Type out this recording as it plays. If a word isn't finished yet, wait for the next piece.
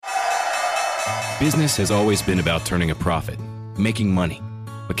Business has always been about turning a profit, making money.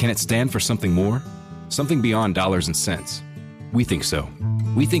 But can it stand for something more? Something beyond dollars and cents? We think so.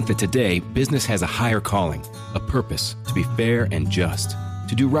 We think that today, business has a higher calling, a purpose to be fair and just,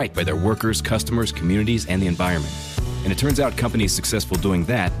 to do right by their workers, customers, communities, and the environment. And it turns out companies successful doing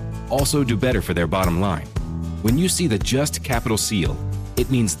that also do better for their bottom line. When you see the Just Capital seal, it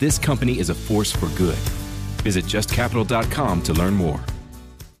means this company is a force for good. Visit justcapital.com to learn more.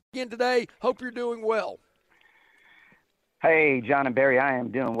 Again today, hope you're doing well. Hey, John and Barry, I am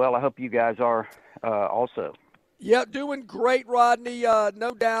doing well. I hope you guys are also. Yeah, doing great, Rodney,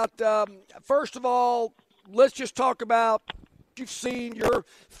 no doubt. First of all, let's just talk about what you've seen, your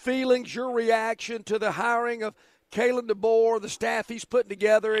feelings, your reaction to the hiring of Kalen DeBoer, the staff he's putting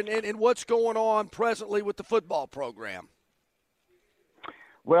together, and what's going on presently with the football program.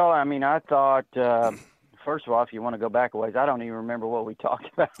 Well, I mean, I thought, first of all, if you want to go back a ways, I don't even remember what we talked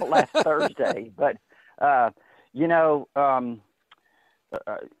about last Thursday. But,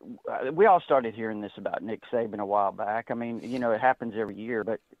 we all started hearing this about Nick Saban a while back. I mean, it happens every year,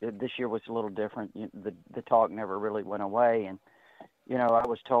 but this year was a little different. The talk never really went away. And, I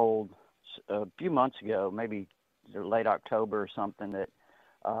was told a few months ago, maybe late October or something, that,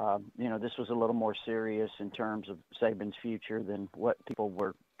 this was a little more serious in terms of Saban's future than what people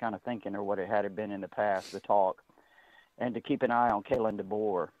were kind of thinking or what it had been in the past, the talk, and to keep an eye on Kalen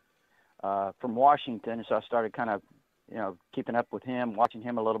DeBoer from Washington. So I started kind of, keeping up with him, watching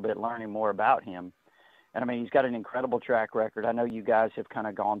him a little bit, learning more about him. And I mean, he's got an incredible track record. I know you guys have kind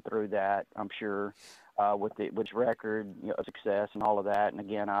of gone through that, I'm sure, with his record, of success and all of that. And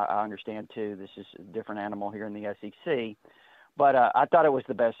again, I understand too, this is a different animal here in the SEC. But I thought it was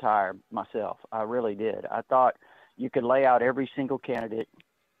the best hire myself. I really did. I thought you could lay out every single candidate,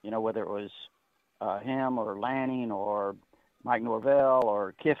 whether it was him or Lanning or Mike Norvell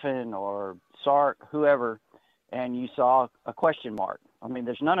or Kiffin or Sark, whoever, and you saw a question mark. I mean,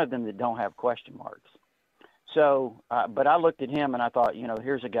 there's none of them that don't have question marks. So, but I looked at him and I thought,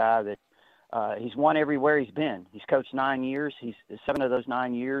 here's a guy that he's won everywhere he's been. He's coached 9 years. He's 7 of those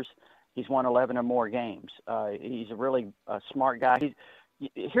 9 years. He's won 11 or more games. He's a really smart guy.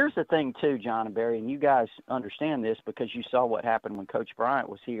 Here's the thing, too, John and Barry, and you guys understand this because you saw what happened when Coach Bryant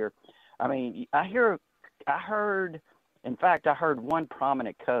was here. I mean, I heard one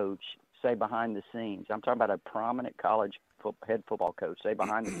prominent coach say behind the scenes, I'm talking about a prominent college head football coach, say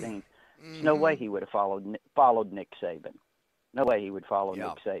behind the scenes, there's no way he would have followed Nick Saban. No way he would follow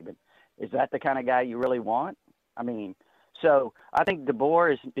Nick Saban. Is that the kind of guy you really want? I mean, so I think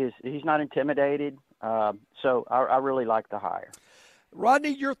DeBoer is he's not intimidated. So I really like the hire.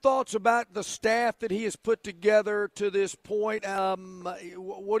 Rodney, your thoughts about the staff that he has put together to this point?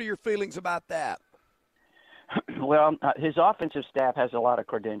 What are your feelings about that? Well, his offensive staff has a lot of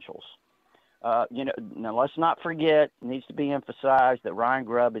credentials. Now let's not forget, it needs to be emphasized that Ryan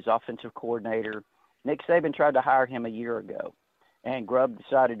Grubb is offensive coordinator. Nick Saban tried to hire him a year ago, and Grubb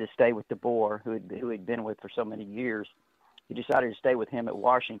decided to stay with DeBoer, who he'd been with for so many years. He decided to stay with him at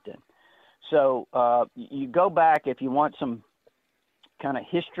Washington. So you go back, if you want some kind of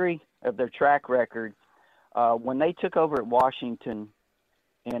history of their track record, when they took over at Washington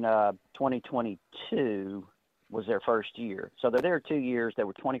in 2022 was their first year. So they're there 2 years. They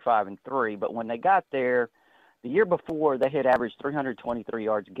were 25-3. But when they got there, the year before, they had averaged 323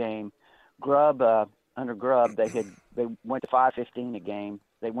 yards a game. Under Grubb, they went to 515 a game.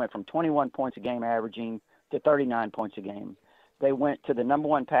 They went from 21 points a game averaging to 39 points a game. They went to the number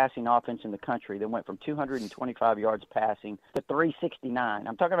one passing offense in the country. They went from 225 yards passing to 369.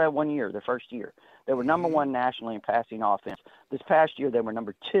 I'm talking about 1 year, their first year. They were number one nationally in passing offense. This past year, they were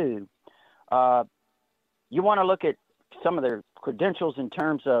number two. You want to look at some of their credentials in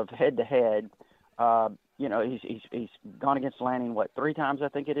terms of head-to-head. He's gone against Lanning, 3 times I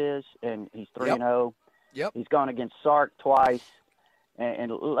think it is, and he's 3-0. Yep. He's gone against Sark twice.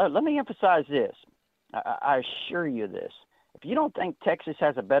 And let me emphasize this. I assure you this. If you don't think Texas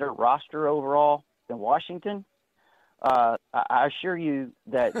has a better roster overall than Washington, I assure you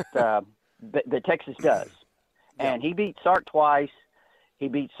that that Texas does. And he beat Sark twice. He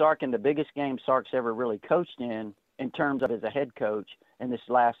beat Sark in the biggest game Sark's ever really coached in terms of as a head coach in this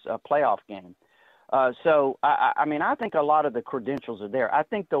last playoff game. So, I mean, I think a lot of the credentials are there. I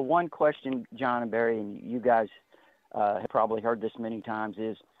think the one question, John and Barry, and you guys have probably heard this many times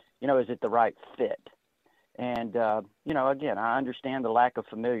is, is it the right fit? And, again, I understand the lack of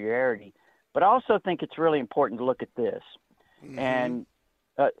familiarity, but I also think it's really important to look at this. Mm-hmm. And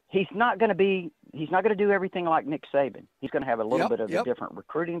he's not going to do everything like Nick Saban. He's going to have a little bit of a different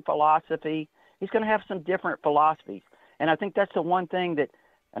recruiting philosophy. He's going to have some different philosophies. And I think that's the one thing that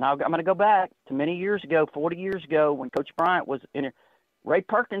And I'm going to go back to many years ago, 40 years ago, when Coach Bryant was in it. Ray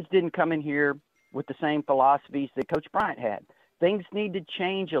Perkins didn't come in here with the same philosophies that Coach Bryant had. Things need to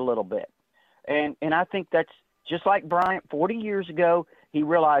change a little bit. And I think that's just like Bryant 40 years ago. He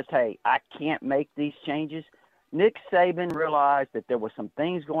realized, hey, I can't make these changes. Nick Saban realized that there were some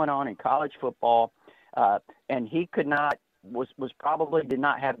things going on in college football, and he could not, was probably did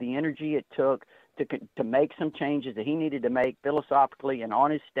not have the energy it took to make some changes that he needed to make philosophically and on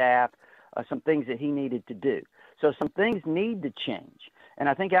his staff, some things that he needed to do. So some things need to change. And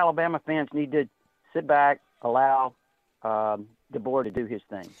I think Alabama fans need to sit back, allow DeBoer to do his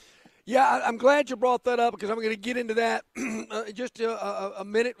thing. Yeah, I'm glad you brought that up because I'm going to get into that just a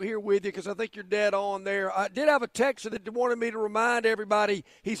minute here with you because I think you're dead on there. I did have a texter that wanted me to remind everybody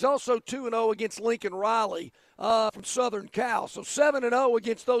he's also 2-0 against Lincoln Riley from Southern Cal. So 7-0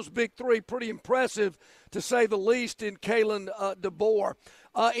 against those big three. Pretty impressive, to say the least, in Kalen DeBoer.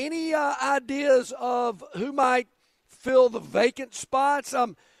 Any ideas of who might fill the vacant spots?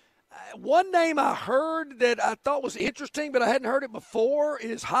 One name I heard that I thought was interesting, but I hadn't heard it before,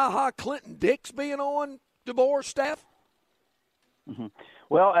 is Clinton Dix being on DeBoer's staff. Mm-hmm.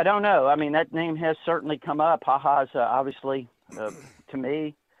 Well, I don't know. I mean, that name has certainly come up. Ha's obviously, to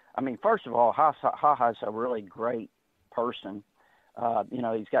me, I mean, first of all, Ha's a really great person.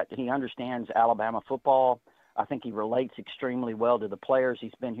 He understands Alabama football. I think he relates extremely well to the players.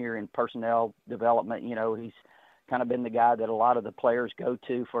 He's been here in personnel development. He's kind of been the guy that a lot of the players go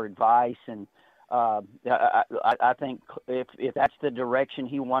to for advice. And I think if that's the direction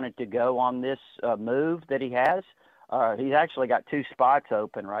he wanted to go on this move that he has, he's actually got 2 spots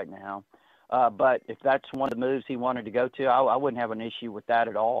open right now. But if that's one of the moves he wanted to go to, I wouldn't have an issue with that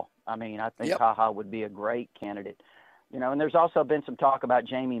at all. I mean, I think Yep. would be a great candidate. And there's also been some talk about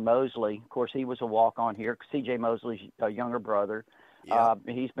Jamie Mosley. Of course, he was a walk-on here. C.J. Mosley's younger brother. Yeah.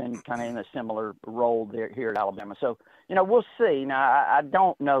 He's been kind of in a similar role there here at Alabama. So, we'll see. Now, I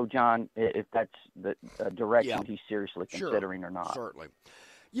don't know, John, if that's the direction he's seriously considering or not. Certainly.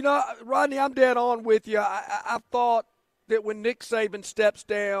 Rodney, I'm dead on with you. I thought that when Nick Saban steps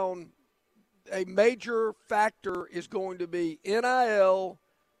down, a major factor is going to be NIL,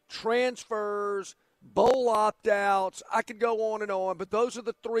 transfers, bowl opt-outs. I could go on and on, but those are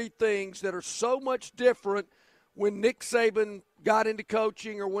the 3 things that are so much different when Nick Saban got into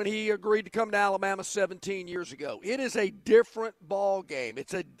coaching or when he agreed to come to Alabama 17 years ago. It is a different ball game.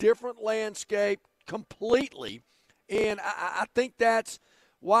 It's a different landscape completely, and I think that's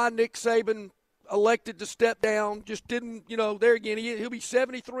why Nick Saban elected to step down. Just didn't, there again, he'll be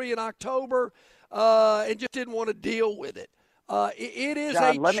 73 in October, and just didn't want to deal with it. It is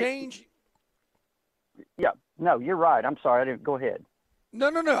John, a change. Yeah, no, you're right. I'm sorry. I didn't go ahead. No.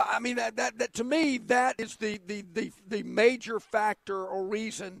 I mean, that to me, that is the major factor or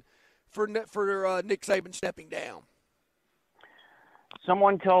reason for Nick Saban stepping down.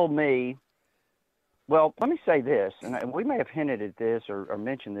 Someone told me, well, let me say this, and we may have hinted at this or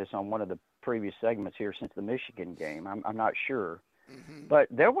mentioned this on one of the previous segments here since the Michigan game. I'm not sure. Mm-hmm. But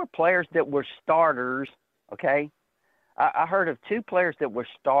there were players that were starters, okay? I heard of 2 players that were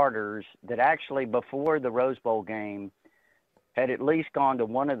starters that actually before the Rose Bowl game had at least gone to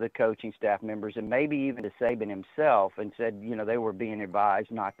one of the coaching staff members and maybe even to Saban himself and said, they were being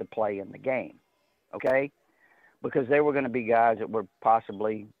advised not to play in the game, okay? Because they were going to be guys that were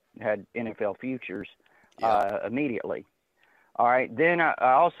possibly had NFL futures immediately. All right, then I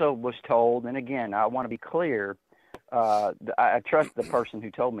also was told, and again, I want to be clear, I trust the person who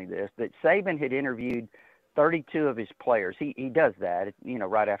told me this, that Saban had interviewed 32 of his players. He does that,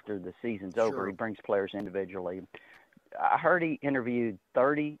 right after the season's over. He brings players individually. I heard he interviewed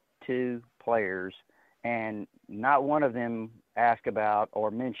 32 players, and not one of them asked about or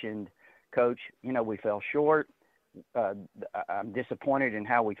mentioned, Coach, we fell short. I'm disappointed in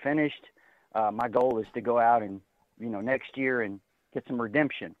how we finished. My goal is to go out and, next year and get some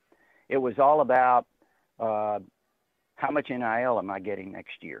redemption. It was all about how much NIL am I getting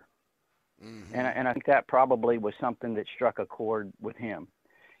next year? Mm-hmm. And I think that probably was something that struck a chord with him.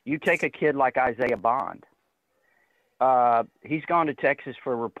 You take a kid like Isaiah Bond. He's gone to Texas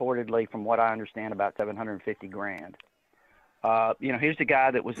for reportedly, from what I understand, about $750,000. Here's the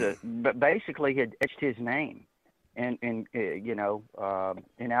guy that was basically had etched his name in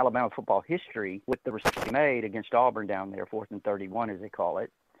Alabama football history with the reception he made against Auburn down there, 4th and 31, as they call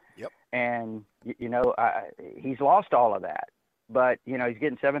it. Yep. And he's lost all of that, but he's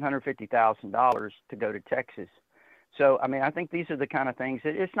getting $750,000 to go to Texas. So I mean, I think these are the kind of things.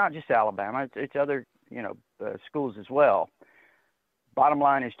 It's not just Alabama; it's other schools as well. Bottom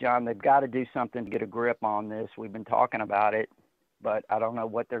line is, John, they've got to do something to get a grip on this. We've been talking about it. but I don't know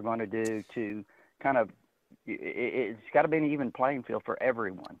what they're going to do to kind of – it's got to be an even playing field for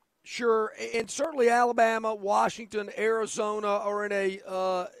everyone. Sure, and certainly Alabama, Washington, Arizona are in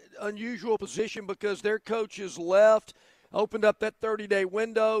a unusual position because their coaches left, opened up that 30-day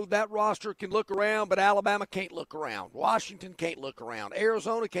window. That roster can look around, but Alabama can't look around. Washington can't look around.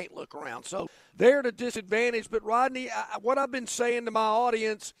 Arizona can't look around. So they're at a disadvantage. But, Rodney, what I've been saying to my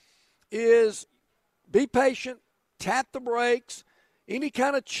audience is be patient, tap the brakes. Any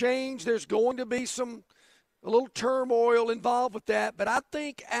kind of change, there's going to be a little turmoil involved with that. But I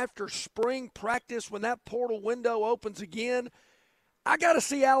think after spring practice, when that portal window opens again, I got to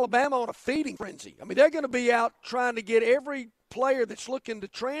see Alabama on a feeding frenzy. I mean, they're going to be out trying to get every player that's looking to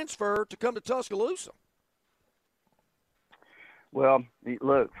transfer to come to Tuscaloosa. Well,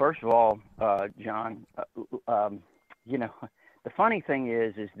 look, first of all, John, the funny thing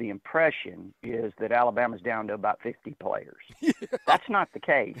is the impression is that Alabama's down to about 50 players. Yeah. That's not the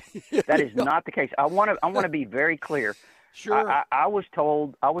case. That is not the case. I want to be very clear. Sure. I was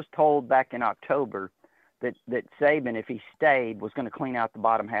told back in October that Saban, if he stayed, was going to clean out the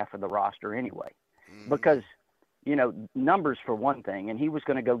bottom half of the roster anyway, because numbers for one thing, and he was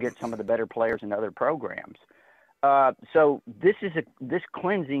going to go get some of the better players in other programs. So this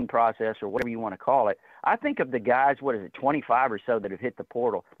cleansing process, or whatever you want to call it, I think of the guys, 25 or so that have hit the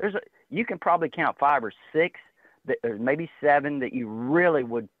portal. You can probably count 5 or 6, or maybe 7 that you really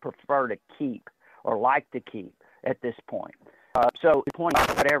would prefer to keep or like to keep at this point. So the point,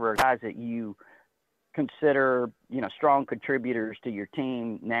 whatever, guys that you consider, strong contributors to your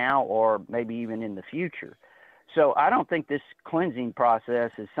team now or maybe even in the future. So I don't think this cleansing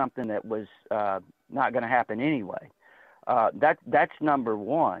process is something that was not going to happen anyway. That's number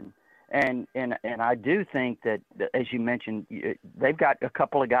one. And I do think that, as you mentioned, they've got a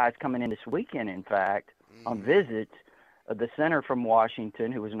couple of guys coming in this weekend, in fact, on visits. The center from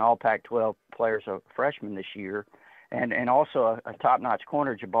Washington, who was an all Pac-12 player, so freshman this year, and also a top-notch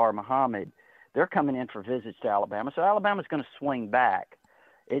corner, Jabbar Muhammad. They're coming in for visits to Alabama. So Alabama's going to swing back.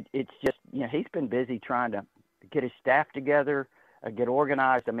 It's just, he's been busy trying to get his staff together, get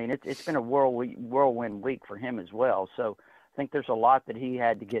organized. I mean, it's been a whirlwind week for him as well. So I think there's a lot that he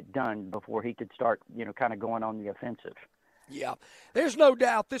had to get done before he could start, kind of going on the offensive. Yeah, there's no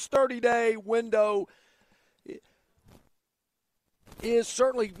doubt this 30-day window is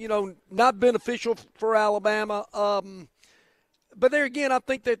certainly, not beneficial for Alabama. But there again, I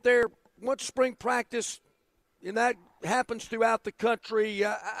think that once spring practice, and that happens throughout the country,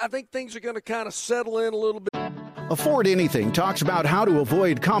 I think things are going to kind of settle in a little bit. Afford Anything talks about how to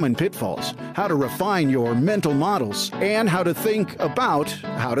avoid common pitfalls, how to refine your mental models, and how to think about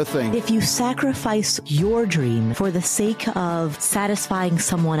how to think. If you sacrifice your dream for the sake of satisfying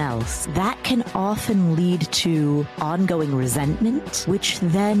someone else, that can often lead to ongoing resentment, which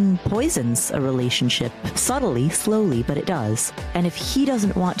then poisons a relationship. Subtly, slowly, but it does. And if he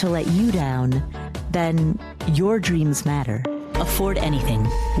doesn't want to let you down, then your dreams matter. Afford Anything,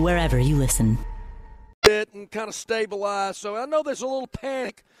 wherever you listen. And kind of stabilize. So I know there's a little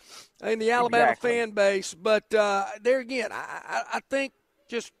panic in the Alabama fan base, but there again, I think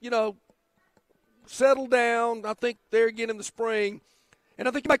just, settle down. I think there again in the spring, and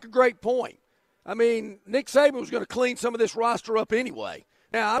I think you make a great point. I mean, Nick Saban was going to clean some of this roster up anyway.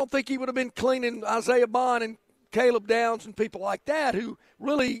 Now, I don't think he would have been cleaning Isaiah Bond and Caleb Downs and people like that who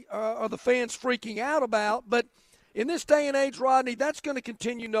really are the fans freaking out about. But in this day and age, Rodney, that's going to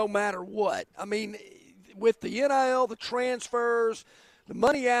continue no matter what. I mean, with the NIL, the transfers, the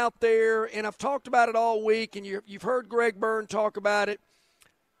money out there, and I've talked about it all week, and you've heard Greg Byrne talk about it.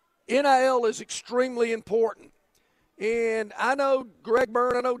 NIL is extremely important. And I know Greg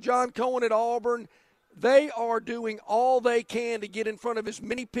Byrne, I know John Cohen at Auburn, they are doing all they can to get in front of as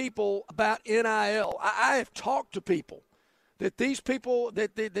many people about NIL. I have talked to people that these people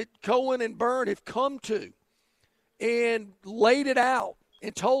that Cohen and Byrne have come to and laid it out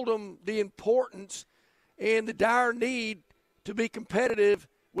and told them the importance and the dire need to be competitive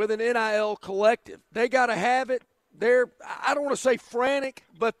with an NIL collective. They got to have it. They're, I don't want to say frantic,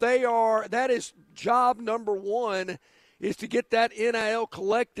 but that is job number one, is to get that NIL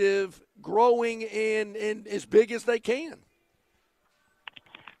collective growing and as big as they can.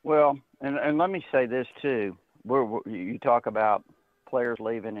 Well, and let me say this too. You talk about players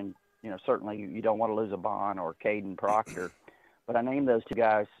leaving, and certainly you don't want to lose a Bond or Caden Proctor, but I named those two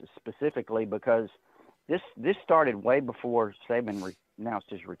guys specifically because this started way before Saban announced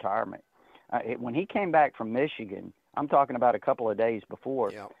his retirement. When he came back from Michigan, I'm talking about a couple of days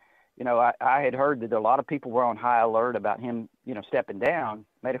before. Yeah. I had heard that a lot of people were on high alert about him, stepping down.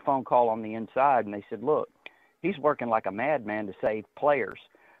 Made a phone call on the inside, and they said, "Look, he's working like a madman to save players.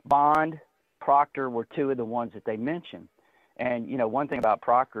 Bond, Proctor were two of the ones that they mentioned. And, one thing about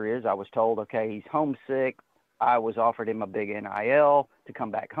Proctor is I was told, okay, he's homesick. I was offered him a big NIL to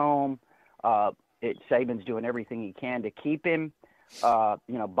come back home. Saban's doing everything he can to keep him.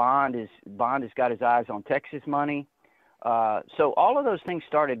 Bond has got his eyes on Texas money. So all of those things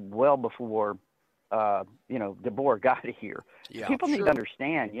started well before, DeBoer got here. Yeah, People need to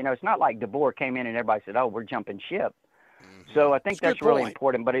understand, it's not like DeBoer came in and everybody said, oh, we're jumping ship. Mm-hmm. So I think that's really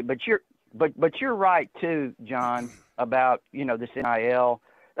important. But you're right too, John, about, this NIL.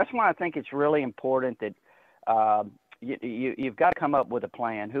 That's why I think it's really important that you've got to come up with a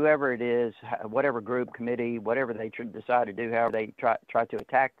plan, whoever it is, whatever group, committee, whatever they decide to do, however they try to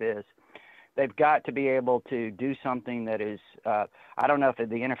attack this. They've got to be able to do something that is, I don't know if the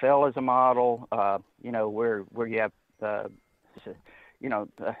NFL is a model, where you have,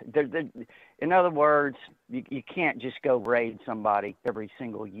 in other words, you can't just go raid somebody every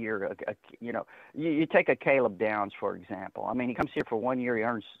single year. You take a Caleb Downs, for example. I mean, he comes here for 1 year, he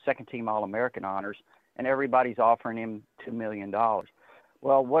earns second-team All-American honors, and everybody's offering him $2 million.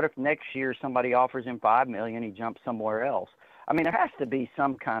 Well, what if next year somebody offers him $5 million, he jumps somewhere else? I mean, there has to be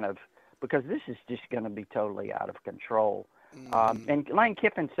some kind of, because this is just going to be totally out of control. And Lane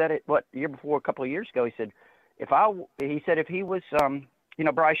Kiffin said it, year before, a couple of years ago, he said, if he was,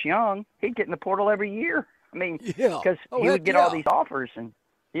 Bryce Young, he'd get in the portal every year. I mean, because he would get all these offers. And,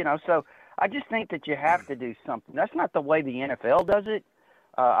 so I just think that you have to do something. That's not the way the NFL does it,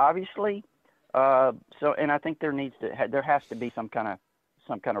 obviously. And I think there has to be some kind of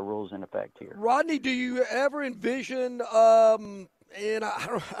rules in effect here. Rodney, do you ever envision, and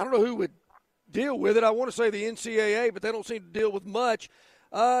I don't know who would deal with it. I want to say the NCAA, but they don't seem to deal with much.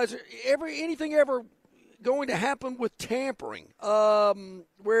 Is there anything ever going to happen with tampering,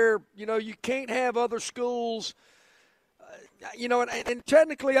 where you can't have other schools, and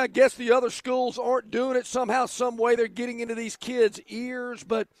technically I guess the other schools aren't doing it somehow, some way they're getting into these kids' ears,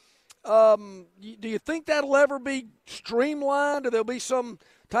 but do you think that'll ever be streamlined, or there'll be some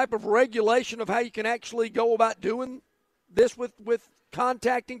type of regulation of how you can actually go about doing this with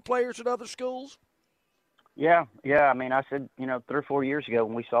contacting players at other schools? Yeah. I mean, I said, 3 or 4 years ago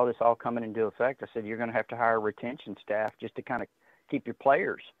when we saw this all coming into effect, I said, you're going to have to hire retention staff just to kind of keep your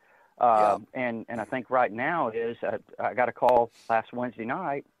players. And I think right now I got a call last Wednesday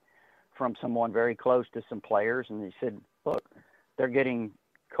night from someone very close to some players, and they said, look, they're getting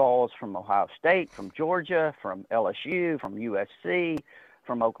calls from Ohio State, from Georgia, from LSU, from USC,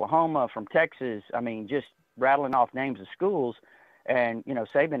 from Oklahoma, from Texas. I mean, just rattling off names of schools. And,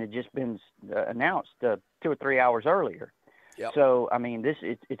 Saban had just been announced 2 or 3 hours earlier. Yep. So, I mean,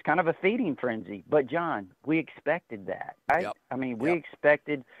 it's kind of a feeding frenzy. But, John, we expected that, right? Yep. I mean, we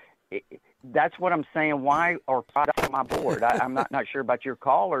expected that's what I'm saying. Why are on my board? I'm not sure about your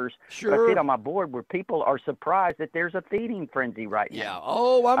callers. Sure. But I see it on my board where people are surprised that there's a feeding frenzy right now. Yeah.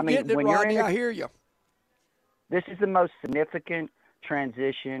 Oh, I mean, getting it, Rodney. I hear you. This is the most significant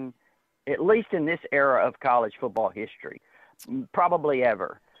transition, at least in this era of college football history, probably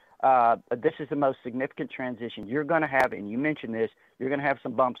ever. This is the most significant transition you're going to have, and you mentioned this, you're going to have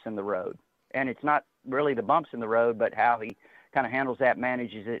some bumps in the road. And it's not really the bumps in the road, but how he kind of handles that,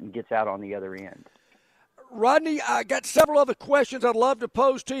 manages it, and gets out on the other end. Rodney, I got several other questions I'd love to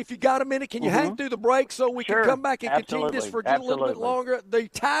pose to you. If you got a minute, can you hang through the break so we can come back and continue this for just a little bit longer? The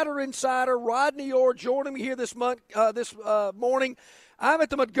Tighter Insider, Rodney Orr, joining me here this morning. I'm at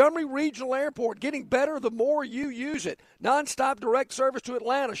the Montgomery Regional Airport, getting better the more you use it. Nonstop direct service to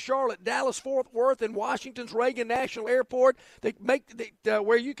Atlanta, Charlotte, Dallas, Fort Worth, and Washington's Reagan National Airport.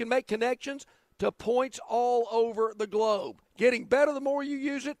 Where you can make connections to points all over the globe. Getting better the more you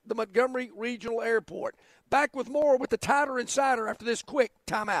use it, the Montgomery Regional Airport. Back with more with the Tighter Insider after this quick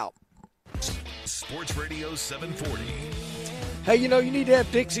timeout. Sports Radio 740. Hey, you need to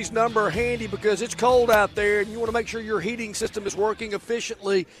have Dixie's number handy because it's cold out there and you want to make sure your heating system is working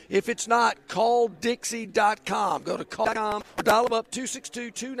efficiently. If it's not, call Dixie.com. Go to call.com or dial them up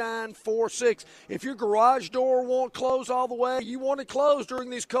 262-2946. If your garage door won't close all the way, you want it closed during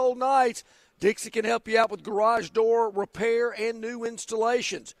these cold nights, Dixie can help you out with garage door repair and new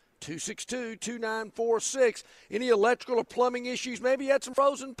installations. 262-2946. Any electrical or plumbing issues? Maybe you had some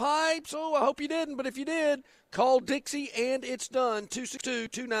frozen pipes? Oh, I hope you didn't, but if you did, call Dixie and it's done.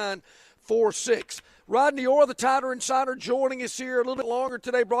 262-2946. Rodney Orr, the Tighter Insider, joining us here a little bit longer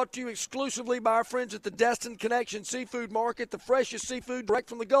today, brought to you exclusively by our friends at the Destin Connection Seafood Market. The freshest seafood direct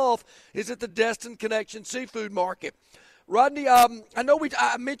from the Gulf is at the Destin Connection Seafood Market. Rodney, I know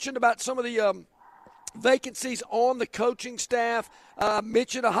I mentioned about some of the vacancies on the coaching staff.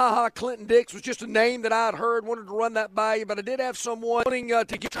 Mentioned Clinton Dix was just a name that I had heard, wanted to run that by you, but I did have someone wanting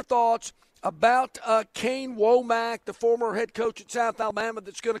to get your thoughts about Kane Womack, the former head coach at South Alabama,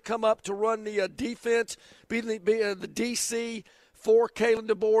 that's going to come up to run the defense, be the DC for Kalen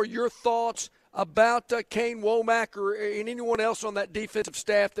DeBoer. Your thoughts about Kane Womack or anyone else on that defensive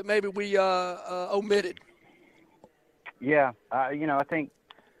staff that maybe we omitted? Yeah, I think,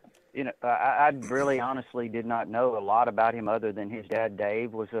 I really honestly did not know a lot about him other than his dad,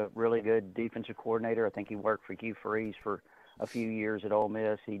 Dave, was a really good defensive coordinator. I think he worked for Hugh Freeze for a few years at Ole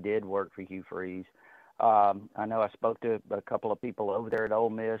Miss. He did work for Hugh Freeze. I know I spoke to a couple of people over there at Ole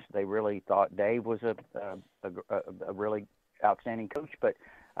Miss. They really thought Dave was a really outstanding coach. But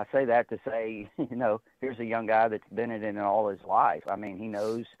I say that to say, here's a young guy that's been in it all his life. I mean, he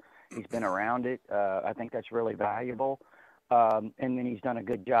knows, he's been around it. I think that's really valuable. And then he's done a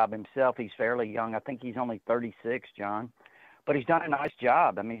good job himself. He's fairly young. I think he's only 36, John. But he's done a nice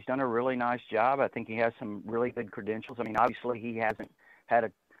job. I mean, he's done a really nice job. I think he has some really good credentials. I mean, obviously he hasn't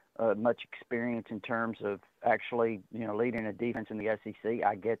had much experience in terms of actually, leading a defense in the SEC.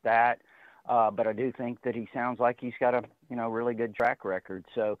 I get that. But I do think that he sounds like he's got a, really good track record.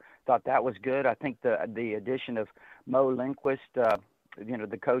 So thought that was good. I think the addition of Mo Lindquist,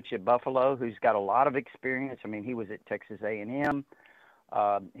 the coach at Buffalo, who's got a lot of experience. I mean, he was at Texas A&M.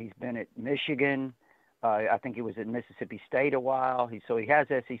 He's been at Michigan. I think he was at Mississippi State a while. So he has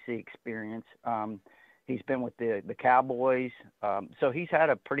SEC experience. He's been with the Cowboys. So he's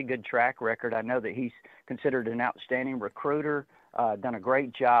had a pretty good track record. I know that he's considered an outstanding recruiter, done a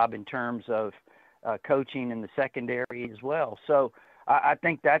great job in terms of coaching in the secondary as well. So I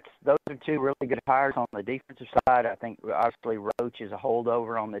think those are two really good hires on the defensive side. I think obviously Roach is a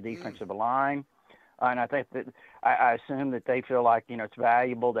holdover on the defensive line. And I think that I assume that they feel like, it's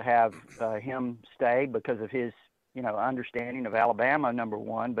valuable to have him stay because of his, understanding of Alabama, number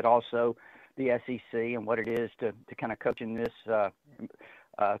one, but also the SEC and what it is to kind of coach in this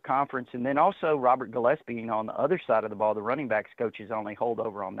conference. And then also Robert Gillespie, on the other side of the ball, the running backs coach is only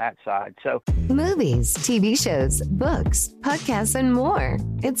holdover on that side. So movies, TV shows, books, podcasts, and more.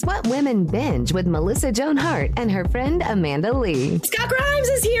 It's What Women Binge with Melissa Joan Hart and her friend Amanda Lee. Scott Grimes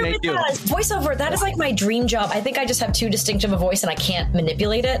is here with us. Voiceover, that is like my dream job. I think I just have too distinctive a voice and I can't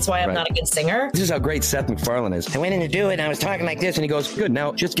manipulate it. That's why I'm not a good singer. This is how great Seth MacFarlane is. I went in to do it and I was talking like this and he goes, good,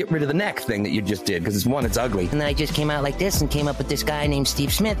 now just get rid of the neck thing that you just did because it's ugly. And then I just came out like this and came up with this guy named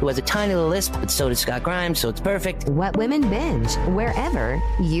Steve Smith who has a tiny little lisp, but so does Scott Grimes, so it's perfect. What Women Binge, wherever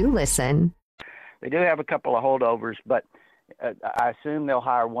you listen. They do have a couple of holdovers, but I assume they'll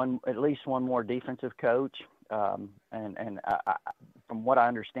hire at least one more defensive coach. And from what I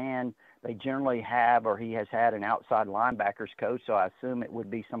understand, they generally have, or he has had, an outside linebackers coach. So I assume it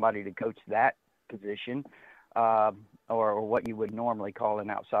would be somebody to coach that position, or what you would normally call an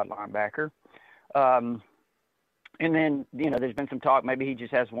outside linebacker. And then, there's been some talk, maybe he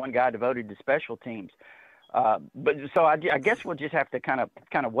just has one guy devoted to special teams. But so I guess we'll just have to kind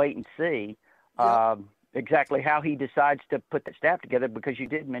of wait and see exactly how he decides to put the staff together, because you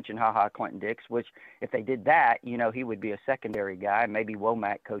did mention Clinton Dix, which if they did that, he would be a secondary guy, and maybe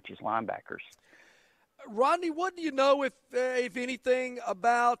Womack coaches linebackers. Rodney, what do you know, if anything,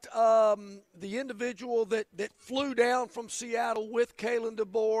 about the individual that flew down from Seattle with Kalen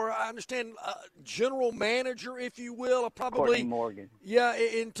DeBoer? I understand general manager, if you will, probably Courtney Morgan. Yeah,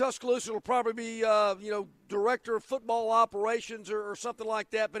 in Tuscaloosa, it'll probably be director of football operations or something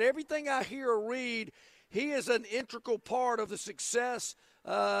like that. But everything I hear or read, he is an integral part of the success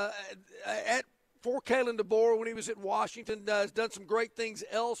for Kalen DeBoer when he was at Washington. Has done some great things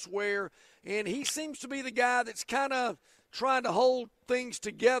elsewhere, and he seems to be the guy that's kind of trying to hold things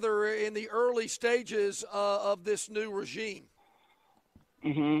together in the early stages of this new regime.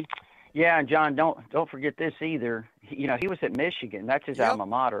 Mm-hmm. Yeah, and John, don't forget this either. He was at Michigan. That's his alma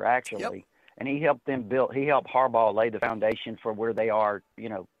mater, actually, and he helped them build. He helped Harbaugh lay the foundation for where they are,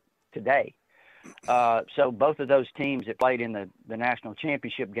 today. So both of those teams that played in the national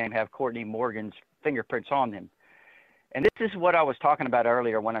championship game have Courtney Morgan's fingerprints on them. And this is what I was talking about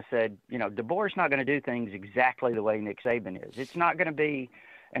earlier when I said, DeBoer's not going to do things exactly the way Nick Saban is. It's not going to be,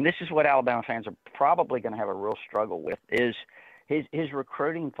 and this is what Alabama fans are probably going to have a real struggle with, is his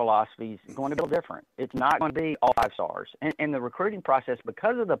recruiting philosophy is going to be a little different. It's not going to be all 5 stars. And the recruiting process,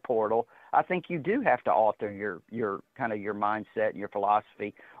 because of the portal, I think you do have to alter your kind of your mindset and your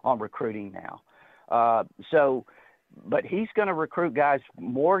philosophy on recruiting now. But he's going to recruit guys.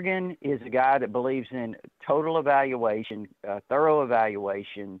 Morgan is a guy that believes in total evaluation, thorough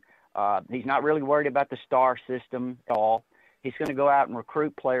evaluation. He's not really worried about the star system at all. He's going to go out and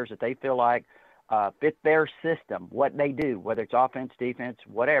recruit players that they feel like fit their system, what they do, whether it's offense, defense,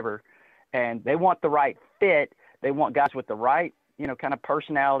 whatever. And they want the right fit. They want guys with the right, kind of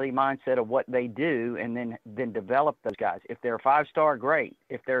personality, mindset of what they do, and then develop those guys. If they're a 5-star, great.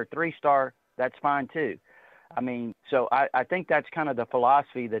 If they're a 3-star, that's fine too. I mean, so I think that's kind of the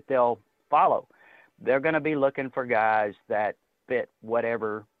philosophy that they'll follow. They're going to be looking for guys that fit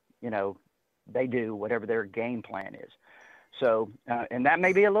whatever, they do, whatever their game plan is. So, and that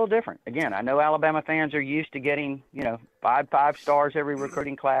may be a little different. Again, I know Alabama fans are used to getting, 5 stars every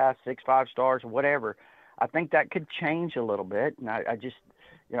recruiting class, 6 5-stars, whatever. I think that could change a little bit. And I just,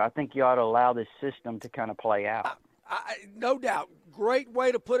 I think you ought to allow this system to kind of play out. No doubt. Great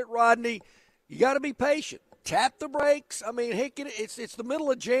way to put it, Rodney. You got to be patient. Tap the brakes. I mean, heck, it's the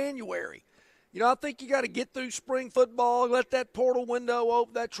middle of January. I think you got to get through spring football, let that portal window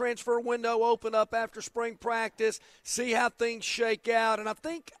open, that transfer window open up after spring practice, see how things shake out. And I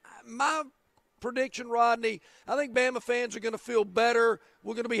think my prediction, Rodney, I think Bama fans are going to feel better.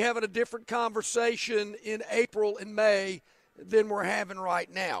 We're going to be having a different conversation in April and May than we're having right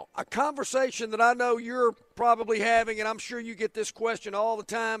now. A conversation that I know you're probably having, and I'm sure you get this question all the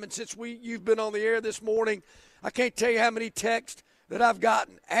time, and since you've been on the air this morning, I can't tell you how many texts that I've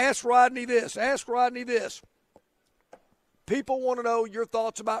gotten. Ask Rodney this. Ask Rodney this. People want to know your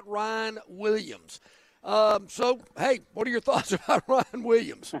thoughts about Ryan Williams. So, hey, what are your thoughts about Ryan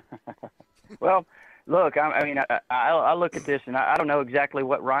Williams? Well, look, I look at this, and I don't know exactly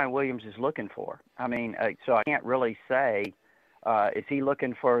what Ryan Williams is looking for. I mean, so I can't really say, is he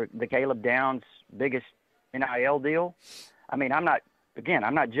looking for the Caleb Downs biggest NIL deal? I mean, I'm not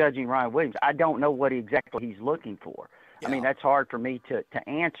judging Ryan Williams. I don't know what exactly he's looking for. Yeah. I mean, that's hard for me to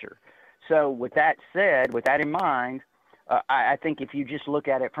answer. So with that said, with that in mind, I think if you just look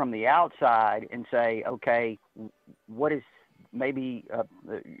at it from the outside and say, okay, what is maybe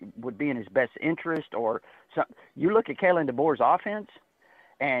would be in his best interest, or you look at Kalen DeBoer's offense,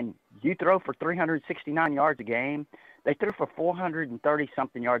 and you throw for 369 yards a game. They threw for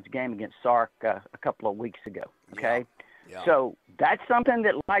 430-something yards a game against Sark a couple of weeks ago, okay? Yeah. So that's something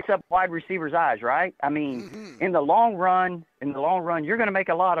that lights up wide receivers' eyes, right? I mean, in the long run, you're going to make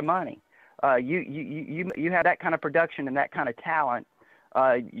a lot of money. You have that kind of production and that kind of talent.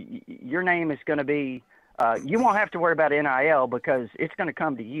 Your name is going to be. You won't have to worry about NIL because it's going to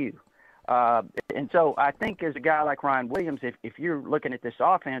come to you. And so I think as a guy like Ryan Williams, if you're looking at this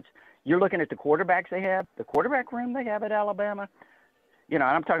offense, you're looking at the quarterbacks they have, the quarterback room they have at Alabama. And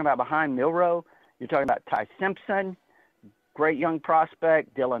I'm talking about behind Milroe. You're talking about Ty Simpson. Great young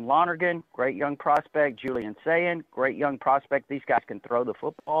prospect. Dylan Lonergan, great young prospect. Julian Sayin, great young prospect. These guys can throw the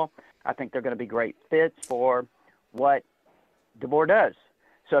football. I think they're going to be great fits for what DeBoer does.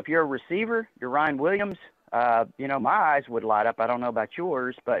 So if you're a receiver, you're Ryan Williams, my eyes would light up. I don't know about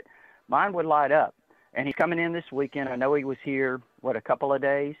yours, but mine would light up. And he's coming in this weekend. I know he was here, a couple of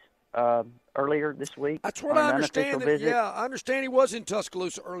days earlier this week? That's what I understand. I understand he was in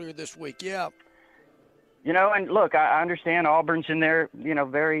Tuscaloosa earlier this week, yeah. And look, I understand Auburn's in there,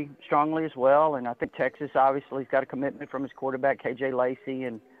 very strongly as well. And I think Texas obviously has got a commitment from his quarterback, KJ Lacey,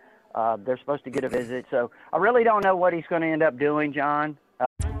 and they're supposed to get a visit. So I really don't know what he's going to end up doing, John.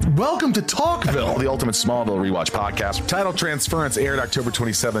 Welcome to Talkville, the Ultimate Smallville Rewatch podcast. Title Transference aired October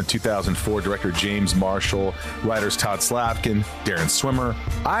 27, 2004. Director James Marshall, writers Todd Slavkin, Darren Swimmer.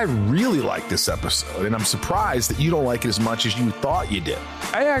 I really like this episode, and I'm surprised that you don't like it as much as you thought you did.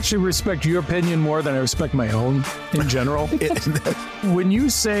 I actually respect your opinion more than I respect my own in general. When you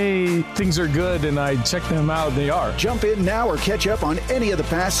say things are good and I check them out, they are. Jump in now or catch up on any of the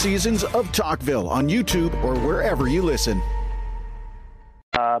past seasons of Talkville on YouTube or wherever you listen.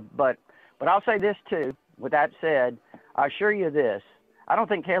 But I'll say this too. With that said, I assure you this: I don't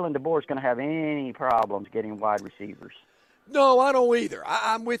think Kalen DeBoer is going to have any problems getting wide receivers. No, I don't either.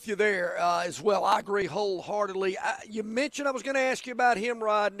 I'm with you there as well. I agree wholeheartedly. You mentioned I was going to ask you about him,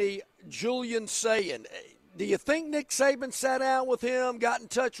 Rodney, Julian Sayin. Do you think Nick Saban sat down with him, got in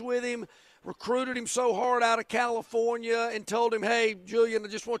touch with him, recruited him so hard out of California, and told him, "Hey, Julian, I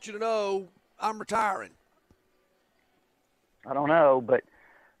just want you to know I'm retiring"? I don't know, but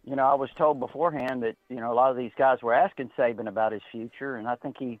I was told beforehand that a lot of these guys were asking Saban about his future, and I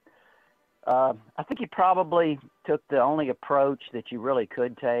think he probably took the only approach that you really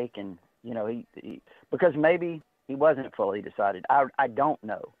could take, and he because maybe he wasn't fully decided. I don't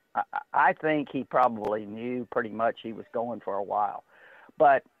know. I think he probably knew pretty much he was going for a while,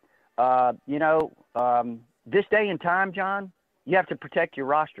 but this day and time, John, you have to protect your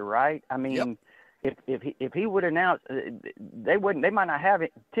roster, right? I mean. Yep. If he would announce, they might not have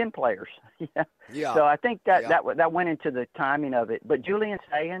 10 players. Yeah. So I think that went into the timing of it. But Julian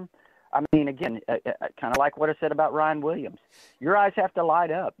Sayin, I mean, again, kind of like what I said about Ryan Williams. Your eyes have to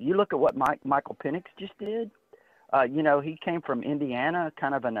light up. You look at what Michael Penix just did. He came from Indiana,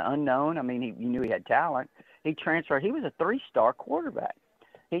 kind of an unknown. I mean, you knew he had talent. He transferred. He was a 3-star quarterback.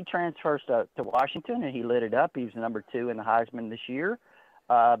 He transfers to Washington, and he lit it up. He was number 2 in the Heisman this year.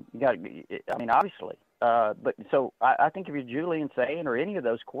 Obviously. But so I think if you're Julian Sayin or any of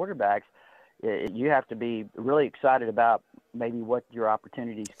those quarterbacks, you have to be really excited about maybe what your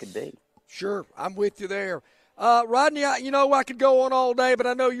opportunities could be. Sure, I'm with you there. Rodney, I could go on all day, but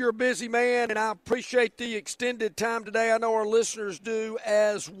I know you're a busy man, and I appreciate the extended time today. I know our listeners do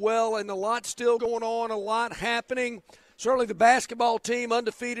as well, and a lot still going on, a lot happening. Certainly the basketball team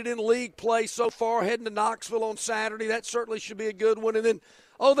undefeated in league play so far, heading to Knoxville on Saturday. That certainly should be a good one. And then,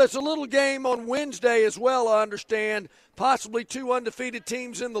 there's a little game on Wednesday as well, I understand. Possibly 2 undefeated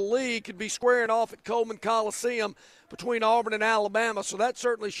teams in the league could be squaring off at Coleman Coliseum between Auburn and Alabama, so that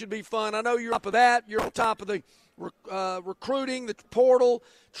certainly should be fun. I know you're on top of that. You're on top of the recruiting, the portal,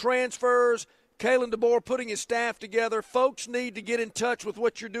 transfers, Kalen DeBoer putting his staff together. Folks need to get in touch with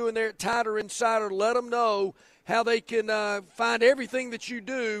what you're doing there at Tighter Insider. Let them know how they can find everything that you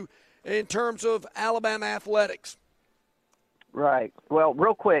do in terms of Alabama athletics. Right. Well,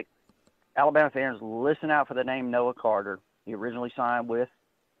 real quick, Alabama fans, listen out for the name Noah Carter. He originally signed with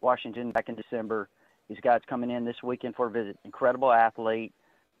Washington back in December. These guys coming in this weekend for a visit. Incredible athlete,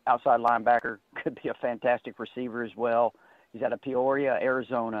 outside linebacker, could be a fantastic receiver as well. He's out of Peoria,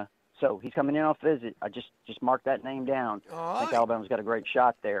 Arizona. So he's coming in on visit. I just marked that name down. I think Alabama's got a great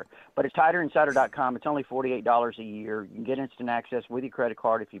shot there. But it's TighterInsider.com. It's only $48 a year. You can get instant access with your credit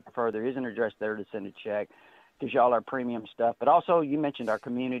card if you prefer. There is an address there to send a check. Gives you all our premium stuff. But also, you mentioned our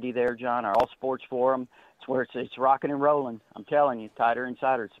community there, John, our All Sports Forum. It's where it's rocking and rolling. I'm telling you, Tighter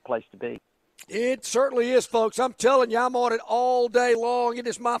Insider, it's the place to be. It certainly is, folks. I'm telling you, I'm on it all day long. It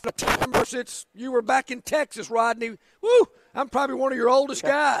is my time since you were back in Texas, Rodney. Woo! I'm probably one of your oldest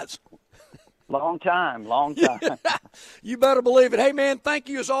guys. Long time. You better believe it. Hey, man, thank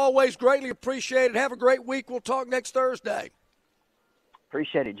you as always. Greatly appreciate it. Have a great week. We'll talk next Thursday.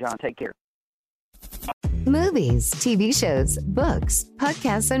 Appreciate it, John. Take care. Movies, TV shows, books,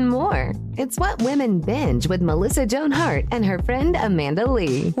 podcasts, and more. It's What Women Binge with Melissa Joan Hart and her friend Amanda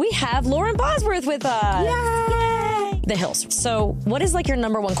Lee. We have Lauren Bosworth with us. Yay! The Hills. So what is your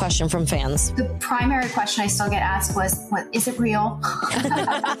number one question from fans? The primary question I still get asked was, "What is it real?"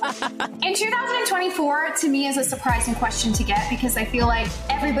 In 2024, to me, is a surprising question to get because I feel like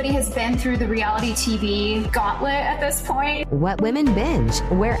everybody has been through the reality TV gauntlet at this point. What Women Binge,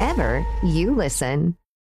 wherever you listen.